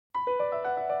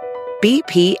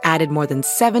BP added more than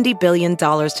 $70 billion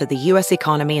to the U.S.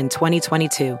 economy in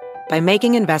 2022 by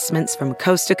making investments from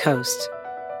coast to coast.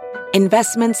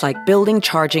 Investments like building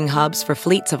charging hubs for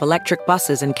fleets of electric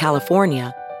buses in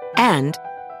California and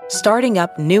starting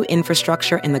up new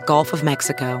infrastructure in the Gulf of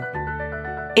Mexico.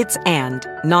 It's and,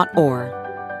 not or.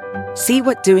 See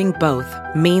what doing both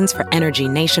means for energy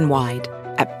nationwide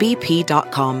at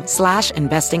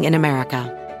bp.com/investing in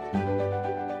America.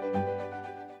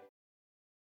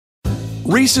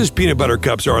 Reese's peanut butter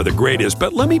cups are the greatest,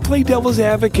 but let me play devil's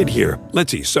advocate here.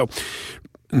 Let's see. So,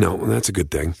 no, that's a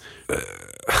good thing.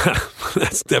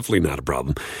 That's definitely not a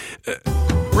problem.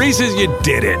 Reese's, you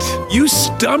did it. You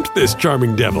stumped this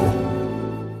charming devil.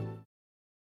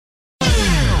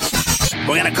 We're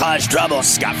going to cause trouble.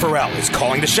 Scott Farrell is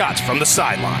calling the shots from the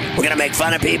sideline. We're going to make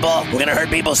fun of people. We're going to hurt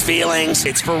people's feelings.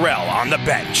 It's Farrell on the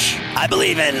bench. I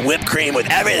believe in whipped cream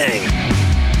with everything.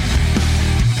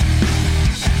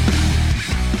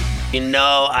 You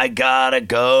know, I gotta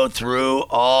go through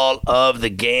all of the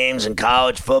games in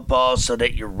college football so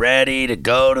that you're ready to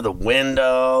go to the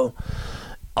window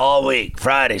all week,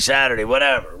 Friday, Saturday,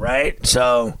 whatever, right?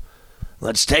 So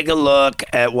let's take a look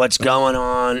at what's going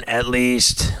on at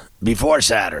least before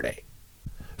Saturday.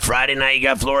 Friday night, you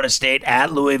got Florida State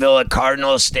at Louisville at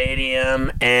Cardinal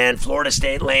Stadium, and Florida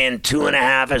State laying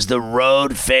 2.5 as the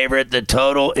road favorite. The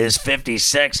total is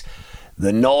 56.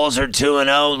 The Noles are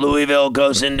 2-0. Louisville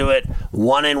goes into it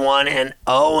 1-1 and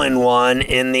 0-1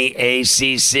 in the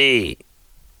ACC.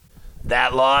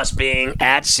 That loss being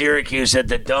at Syracuse at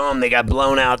the Dome. They got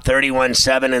blown out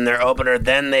 31-7 in their opener.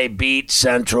 Then they beat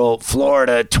Central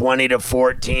Florida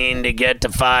 20-14 to get to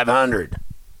 500.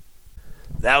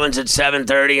 That one's at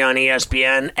 7:30 on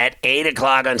ESPN. At 8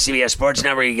 o'clock on CBS Sports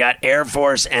Network, you got Air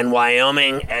Force and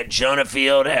Wyoming at Jonah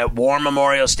Field at War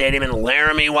Memorial Stadium in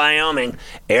Laramie, Wyoming.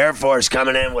 Air Force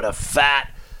coming in with a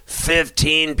fat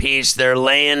 15-piece. They're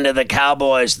laying to the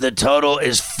Cowboys. The total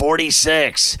is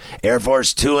 46. Air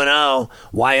Force 2-0.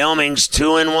 Wyoming's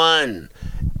 2-1.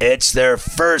 It's their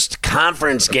first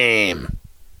conference game.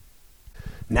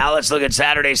 Now let's look at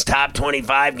Saturday's top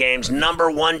 25 games.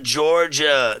 Number 1,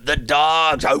 Georgia. The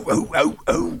Dogs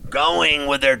going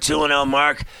with their 2-0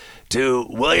 mark to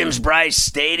Williams-Brice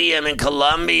Stadium in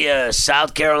Columbia,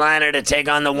 South Carolina, to take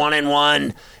on the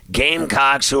 1-1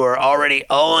 Gamecocks, who are already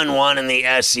 0-1 in the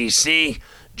SEC.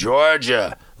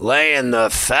 Georgia laying the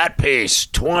fat piece,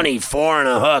 24 and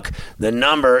a hook. The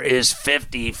number is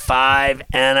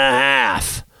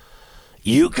 55.5.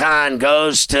 UConn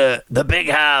goes to the Big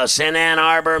House in Ann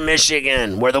Arbor,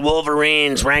 Michigan, where the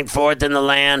Wolverines, ranked 4th in the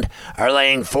land, are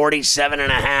laying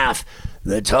 47.5.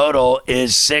 The total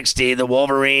is 60. The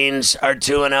Wolverines are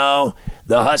 2-0.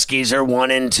 The Huskies are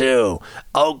 1-2.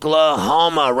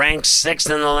 Oklahoma, ranked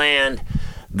 6th in the land,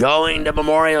 going to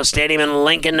Memorial Stadium in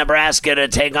Lincoln, Nebraska, to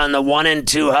take on the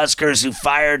 1-2 Huskers, who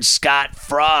fired Scott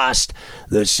Frost.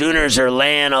 The Sooners are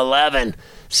laying 11.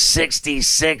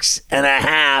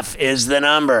 66.5 is the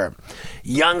number.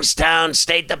 Youngstown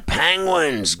State, the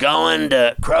Penguins, going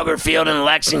to Kroger Field in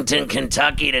Lexington,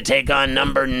 Kentucky, to take on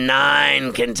number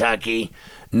 9 Kentucky.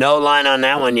 No line on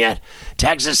that one yet.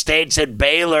 Texas State's at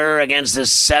Baylor against the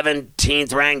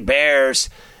 17th ranked Bears.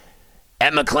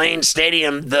 At McLean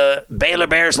Stadium, the Baylor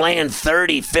Bears laying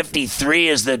 30. 53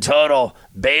 is the total.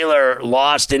 Baylor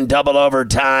lost in double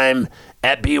overtime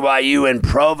at BYU in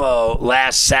Provo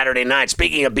last Saturday night.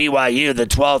 Speaking of BYU, the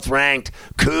 12th ranked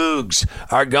Cougs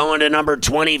are going to number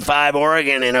 25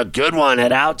 Oregon in a good one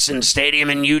at Outson Stadium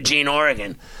in Eugene,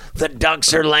 Oregon. The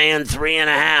Ducks are laying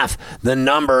 3.5. The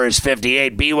number is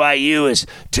 58. BYU is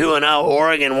 2-0.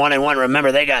 Oregon 1-1.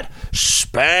 Remember, they got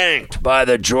spanked by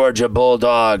the Georgia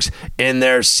Bulldogs in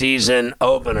their season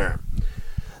opener.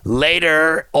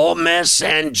 Later, Ole Miss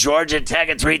and Georgia Tech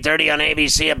at 3:30 on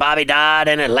ABC at Bobby Dodd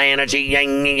in Atlanta.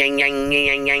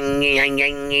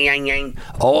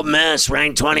 Ole Miss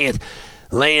ranked 20th,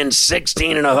 laying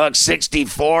 16 and a hook.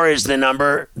 64 is the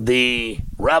number. The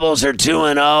Rebels are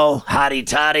 2-0. Hotty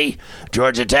toddy.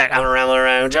 Georgia Tech, I'm rambling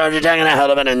around. Georgia Tech and a hell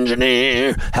of an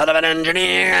engineer,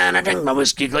 and I drink my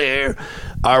whiskey clear,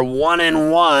 are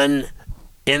 1-1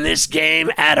 in this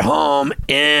game at home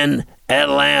in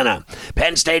Atlanta.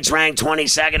 Penn State's ranked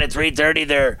 22nd at 3:30.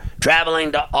 They're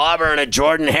traveling to Auburn at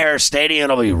Jordan-Hare Stadium.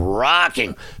 It'll be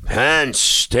rocking. Penn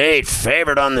State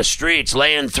favored on the streets,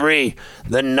 laying 3.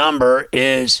 The number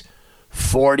is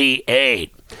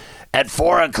 48. At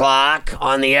 4 o'clock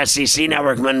on the SEC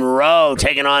Network, Monroe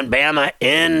taking on Bama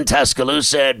in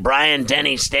Tuscaloosa at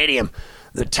Bryant-Denny Stadium.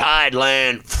 The Tide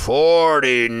laying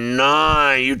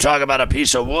 49. You talk about a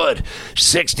piece of wood.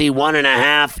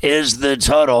 61.5 is the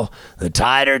total. The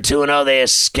Tide are 2-0. They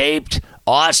escaped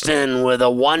Austin with a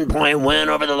 1-point win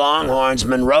over the Longhorns.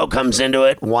 Monroe comes into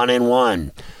it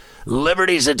 1-1.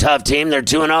 Liberty's a tough team. They're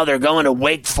 2-0. They're going to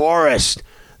Wake Forest.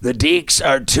 The Deacs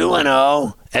are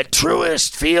 2-0 at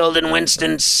Truist Field in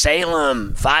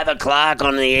Winston-Salem. 5 o'clock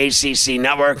on the ACC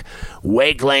network.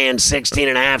 Wake laying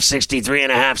 16.5,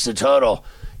 63.5's the total.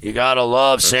 You got to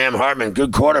love Sam Hartman,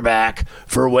 good quarterback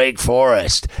for Wake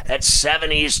Forest. At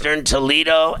 7 Eastern,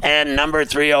 Toledo and number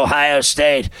 3 Ohio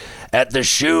State. At the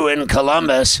Shoe in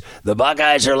Columbus, the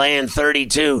Buckeyes are laying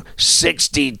 32.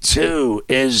 62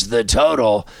 is the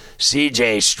total.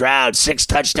 C.J. Stroud, 6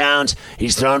 touchdowns.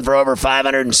 He's thrown for over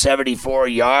 574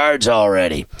 yards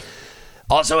already.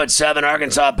 Also at 7,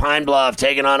 Arkansas Pine Bluff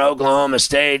taking on Oklahoma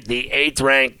State. The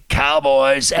 8th-ranked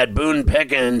Cowboys at Boone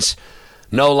Pickens.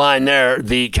 No line there.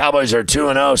 The Cowboys are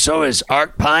 2-0. So is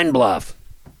Ark Pine Bluff.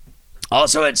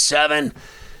 Also at 7,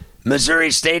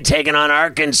 Missouri State taking on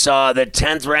Arkansas. The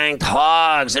 10th-ranked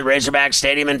Hogs at Razorback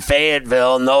Stadium in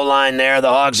Fayetteville. No line there. The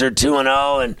Hogs are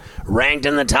 2-0 and ranked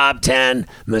in the top 10.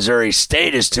 Missouri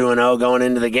State is 2-0 going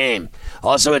into the game.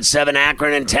 Also at 7,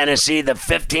 Akron and Tennessee. The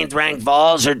 15th-ranked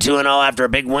Vols are 2-0 after a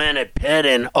big win at Pitt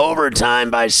in overtime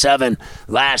by 7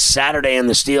 last Saturday in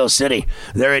the Steel City.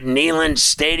 They're at Neyland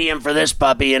Stadium for this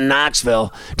puppy in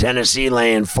Knoxville. Tennessee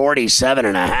laying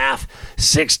 47.5.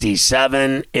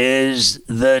 67 is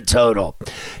the total.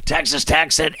 Texas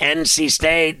Tech at NC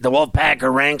State. The Wolfpack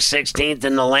are ranked 16th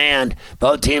in the land.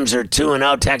 Both teams are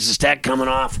 2-0. Texas Tech coming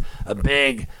off a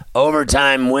big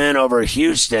overtime win over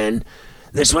Houston.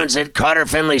 This one's at Carter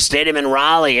Finley Stadium in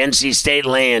Raleigh. NC State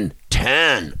laying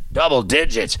 10, double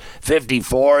digits.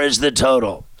 54 is the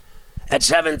total. At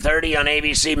 7:30 on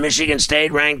ABC, Michigan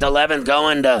State ranked 11th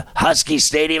going to Husky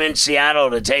Stadium in Seattle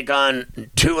to take on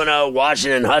 2-0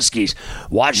 Washington Huskies.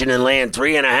 Washington laying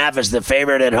 3.5 is the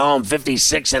favorite at home.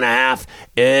 56.5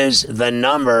 is the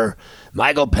number.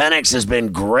 Michael Penix has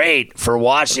been great for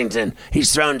Washington.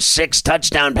 He's thrown 6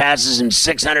 touchdown passes and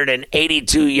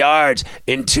 682 yards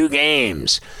in 2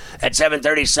 games. At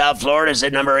 7:30, South Florida's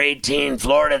at number 18.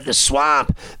 Florida at the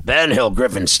Swamp. Ben Hill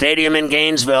Griffin Stadium in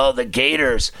Gainesville. The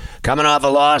Gators coming off a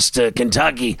loss to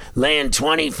Kentucky, laying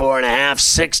 24.5.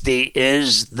 60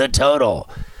 is the total.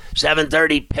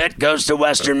 7:30, Pitt goes to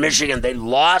Western Michigan. They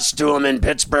lost to them in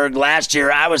Pittsburgh last year.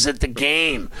 I was at the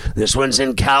game. This one's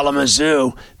in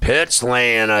Kalamazoo. Pitt's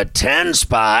laying a 10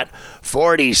 spot.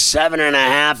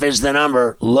 47.5 is the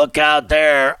number. Look out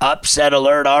there. Upset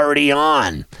alert already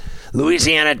on.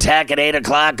 Louisiana Tech at 8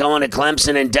 o'clock going to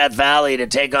Clemson in Death Valley to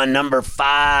take on number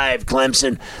 5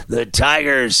 Clemson. The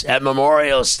Tigers at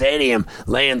Memorial Stadium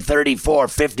laying 34.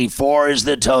 54 is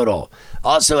the total.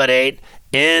 Also at 8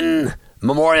 in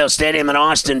Memorial Stadium in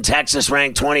Austin, Texas,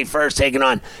 ranked 21st, taking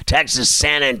on Texas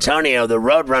San Antonio. The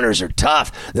Roadrunners are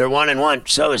tough. They're 1-1.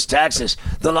 So is Texas.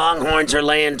 The Longhorns are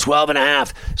laying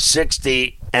 12.5.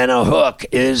 60 and a hook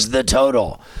is the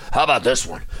total. How about this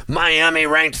one? Miami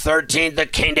ranked 13th. The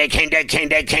Cane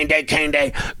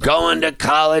Day. Going to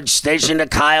College Station to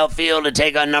Kyle Field to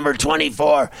take on number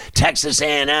 24, Texas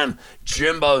A&M.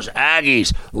 Jimbo's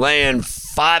Aggies laying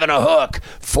 5 and a hook.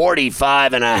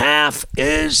 45.5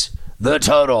 is the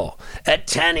total. At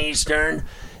 10 Eastern,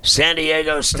 San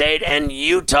Diego State and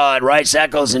Utah at Rice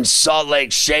Eccles and Salt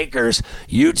Lake Shakers.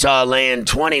 Utah laying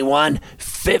 21.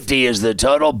 50 is the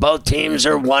total. Both teams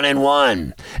are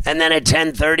 1-1. And then at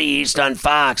 10:30 East on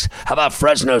Fox, how about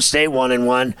Fresno State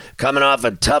 1-1, coming off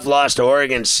a tough loss to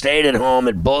Oregon State at home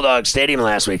at Bulldog Stadium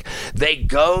last week. They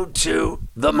go to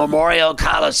the Memorial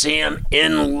Coliseum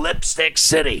in Lipstick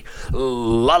City,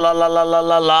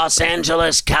 Los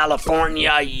Angeles,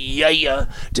 California,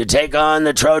 to take on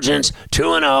the Trojans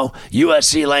 2-0.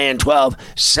 USC laying 12.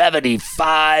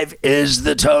 75 is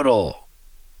the total.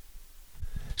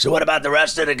 So what about the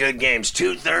rest of the good games?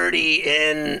 2:30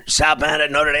 in South Bend at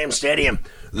Notre Dame Stadium.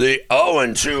 The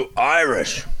 0-2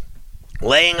 Irish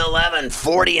laying 11,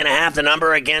 40.5 the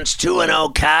number against 2-0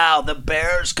 Cal. The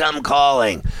Bears come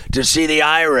calling to see the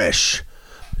Irish.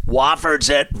 Wofford's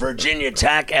at Virginia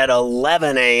Tech at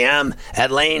 11 a.m.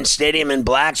 at Lane Stadium in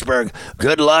Blacksburg.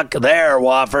 Good luck there,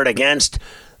 Wofford, against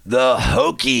the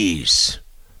Hokies.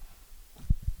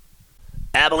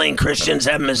 Abilene Christians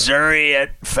at Missouri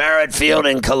at Farrett Field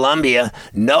in Columbia.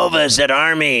 Nova's at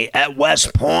Army at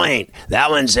West Point. That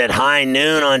one's at high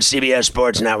noon on CBS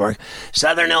Sports Network.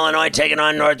 Southern Illinois taking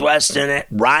on Northwestern at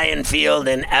Ryan Field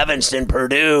in Evanston.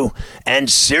 Purdue and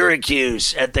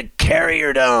Syracuse at the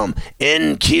Carrier Dome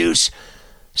in Cuse.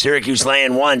 Syracuse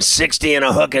laying 160 and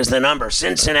a hook is the number.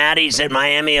 Cincinnati's at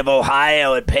Miami of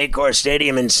Ohio at Paycor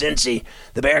Stadium in Cincy.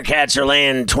 The Bearcats are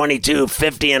laying 22,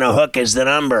 50 and a hook is the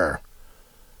number.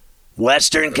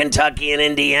 Western Kentucky and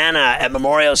Indiana at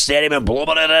Memorial Stadium in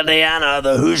Bloomington, Indiana.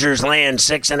 The Hoosiers laying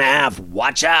 6.5.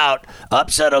 Watch out.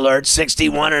 Upset alert.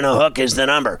 61 and a hook is the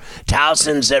number.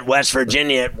 Towson's at West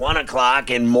Virginia at 1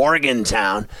 o'clock in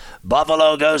Morgantown.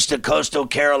 Buffalo goes to Coastal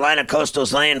Carolina.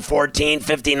 Coastal's laying 14.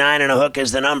 59 and a hook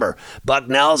is the number.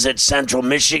 Bucknell's at Central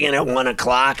Michigan at 1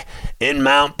 o'clock in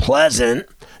Mount Pleasant.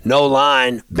 No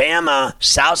line. Bama,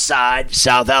 Southside,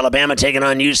 South Alabama taking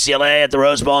on UCLA at the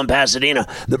Rose Bowl in Pasadena.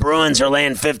 The Bruins are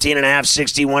laying 15.5,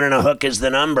 61 and a hook is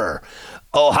the number.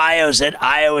 Ohio's at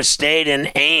Iowa State in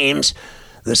Ames.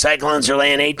 The Cyclones are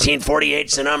laying 18,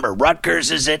 48's the number. Rutgers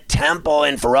is at Temple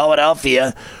in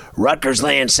Philadelphia. Rutgers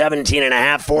laying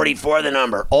 17.5, 44 the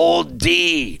number. Old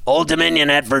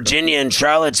Dominion at Virginia in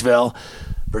Charlottesville.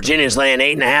 Virginia's laying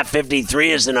 8.5,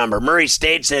 53 is the number. Murray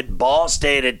State's at Ball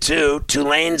State at 2.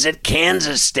 Tulane's at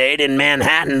Kansas State in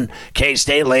Manhattan.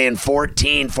 K-State laying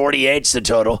 14, 48's the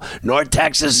total. North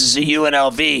Texas is at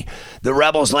UNLV. The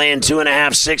Rebels laying 2.5,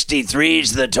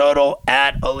 63's the total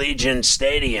at Allegiant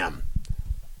Stadium.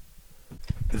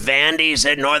 Vandy's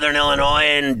at Northern Illinois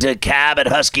and DeKalb at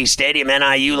Husky Stadium.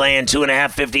 NIU laying 2.5,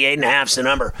 58.5's the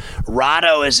number.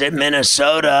 Rado is at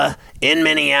Minnesota in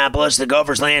Minneapolis. The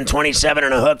Gophers laying 27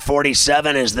 and a hook,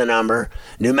 47 is the number.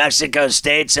 New Mexico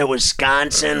State's at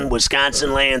Wisconsin.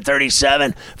 Wisconsin laying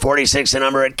 37, 46 the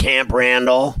number at Camp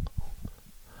Randall.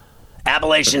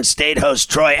 Appalachian State hosts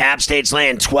Troy. App State's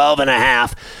laying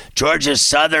 12.5. Georgia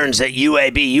Southern's at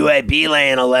UAB. UAB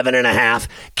laying 11.5.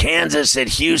 Kansas at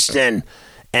Houston.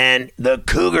 And the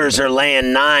Cougars are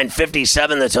laying 9,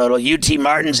 57 the total. UT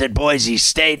Martin's at Boise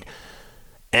State.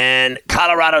 And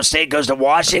Colorado State goes to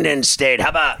Washington State. How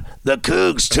about the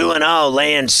Cougs 2-0,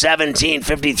 laying 17,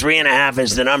 53.5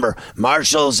 is the number.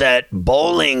 Marshall's at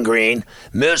Bowling Green.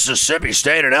 Mississippi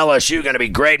State and LSU going to be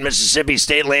great. Mississippi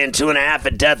State laying 2.5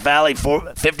 at Death Valley.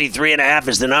 53.5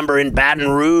 is the number in Baton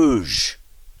Rouge.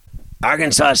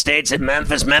 Arkansas State's at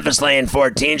Memphis. Memphis laying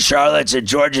 14. Charlotte's at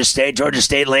Georgia State. Georgia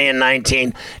State laying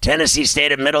 19. Tennessee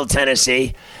State at Middle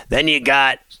Tennessee. Then you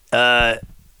got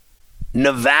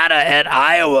Nevada at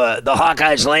Iowa. The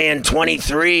Hawkeyes laying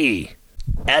 23.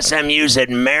 SMU's at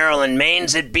Maryland.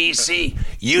 Maine's at BC.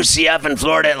 UCF and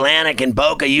Florida Atlantic and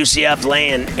Boca. UCF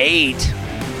laying 8.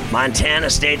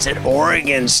 Montana State's at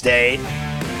Oregon State.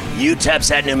 UTEP's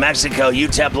at New Mexico.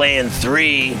 UTEP laying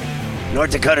 3.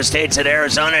 North Dakota State's at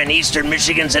Arizona, and Eastern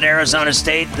Michigan's at Arizona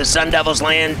State. The Sun Devils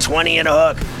laying 20 and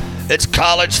a hook. It's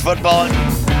college football.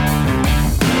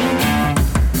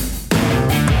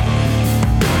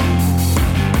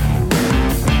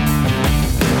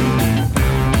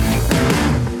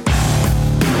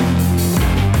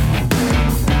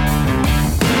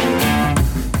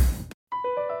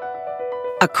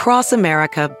 Across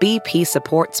America, BP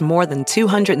supports more than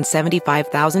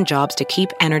 275,000 jobs to keep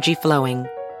energy flowing.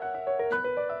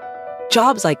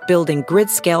 Jobs like building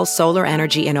grid-scale solar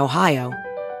energy in Ohio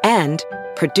and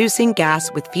producing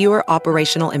gas with fewer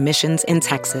operational emissions in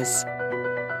Texas.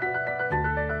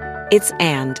 It's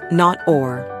and, not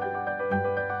or.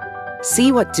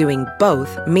 See what doing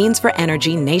both means for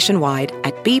energy nationwide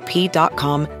at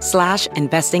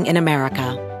bp.com/investing in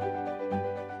America.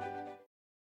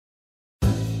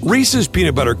 Reese's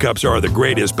peanut butter cups are the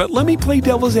greatest, but let me play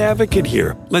devil's advocate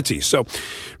here. Let's see. So,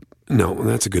 no,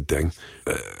 that's a good thing.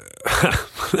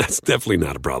 That's definitely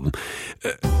not a problem.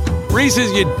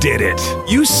 Reese's, you did it.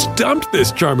 You stumped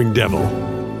this charming devil.